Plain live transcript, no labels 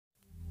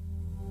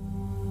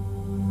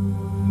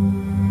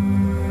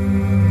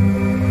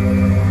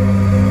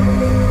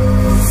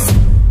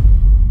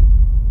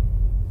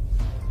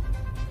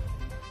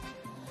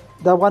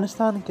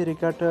افغانستان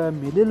کريکټ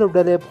ملي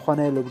لوبډلې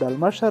پخوانی لوبډل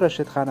مشر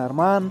راشد خان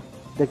ارمان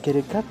د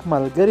کريکټ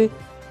ملګري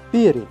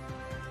پيري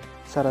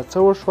سره څه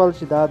وشول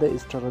چې دا د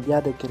اسټراليا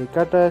د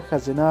کريکټ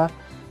ښځينه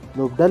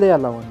لوبډلې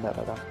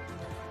الراونډره ده.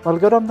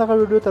 ملګرو همدغه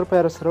ویډیو تر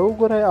پایه سره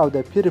وګورئ او د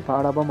پیري په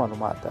اړه به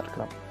معلومات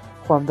درکړم.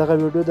 خو همدغه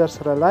ویډیو در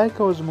سره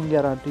لایک او زموږ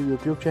ګارانټي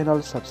یوټیوب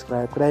چینل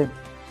سبسکرایب کړئ.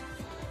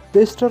 د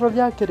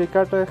اسټرالیا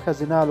کريکټ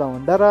ښځينه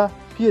الراونډره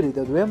پيري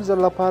د دویم ځل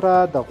لپاره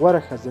د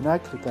غوره ښځینه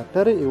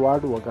کرکټر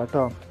ایوارډ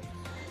وګاټه.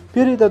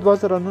 پيري د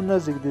 2019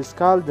 زیږدیز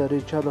کال د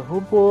ریچل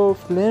هومپو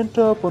فلینټ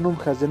په نوم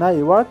ښځینه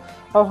ایوارډ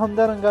او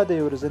همدارنګه د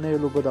یو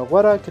ورځنیو لوبو د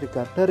غوره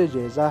کرکټر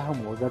جایزه هم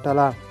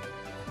وګټله.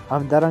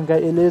 همدارنګه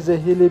ايلايز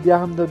هیلي بیا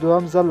هم د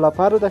دویم ځل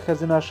لپاره د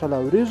ښځینه شل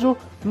اوریزو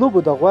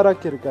لوبو د غوره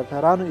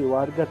کرکټرانو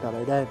ایوارډ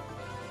ګټلی دی.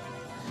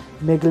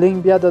 ملګري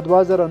بیا د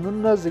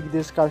 2019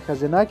 زیږدیز کال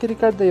ښځینه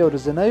کرکټ د یو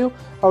ورځنیو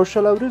او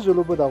شل اوریزو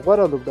لوبو د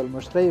غوره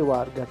لوبډلمشرۍ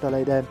ایوارډ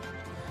ګټلی دی.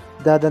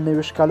 دا د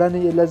 29 کلنې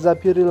ايلايز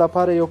پيري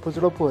لپاره یو په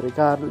زړه پورې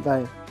کار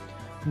دی.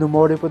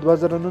 نوموړې په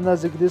 2019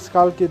 زیږدیز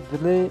کال کې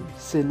 2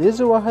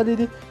 سیلیزې وهلې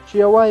دي چې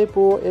یوه یې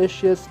په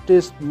ایشیز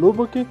ټیسټ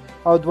لوبو کې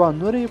او 2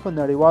 نورې یې په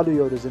نړیوالو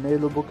یو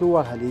ورځنیو لوبو کې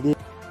وهلې دي.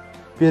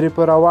 پيري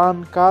په روان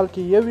کال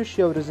کې 21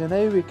 یو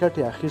ورځنۍ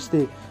ویکټې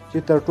اخیستې چې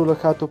تر ټولو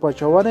ښه توپ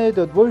اچونه یې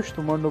د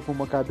 22 منډو په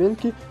مقابل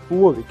کې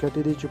 7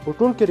 ویکټې دي چې په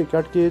ټول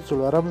کرکټ کې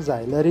 4م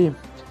ځای لري.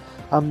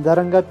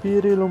 همدارنګه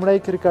پيري لومړی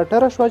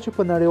کرکټره شوه چې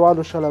په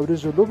نړیوالو شل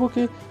اوریزو لوبو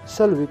کې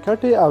 100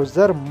 ویکټې او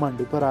 1000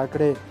 منډې پوره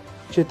کړې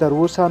چې تر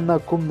اوسه نه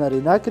کوم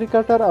نارینه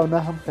کرکټر او نه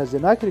هم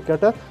ښځینه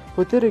کرکټر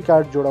په دې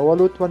ریکارډ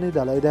جوړولو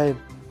توانېدلی دی.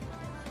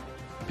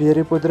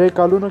 پيري په 3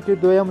 کالونو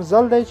کې دویم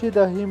ځل دی چې د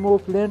هیمو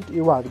فلینټ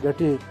ایوارډ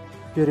ګټي.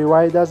 پيري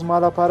وایي دا زما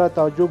لپاره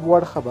تعجب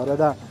وړ خبره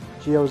ده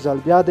چې یو ځل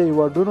بیا د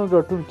ایوارډونو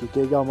ګټونکي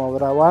کېږم او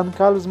روان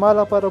کال زما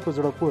لپاره په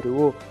زړه پورې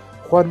و.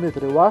 خوند مې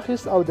ترې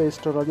واخیست او د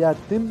اسټرالیا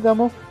ټیم ته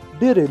مو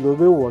ډېرې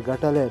لوبې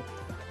وګټلې.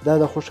 دا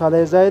د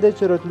خوشحالۍ ځای دی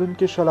چې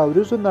راتلونکي شل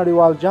اوریزو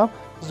نړیوال جام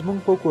زموږ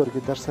په کور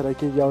کې ترسره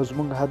کېږي او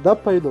زموږ هدف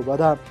پیلوبه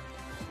ده.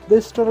 د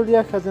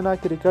اسټرالیا ښځینه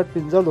کرکټ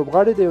 15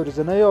 لوبغاړي د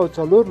ورځنیو او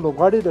 4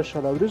 لوبغاړي د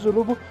شل اوریزو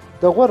لوبو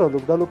د غوره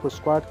لوبډلو په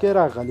سکواډ کې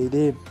راغلي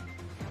دي.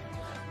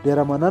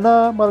 ډېره مننه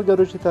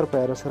ملګرو چې تر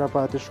پایه سره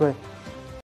پاتې شوئ.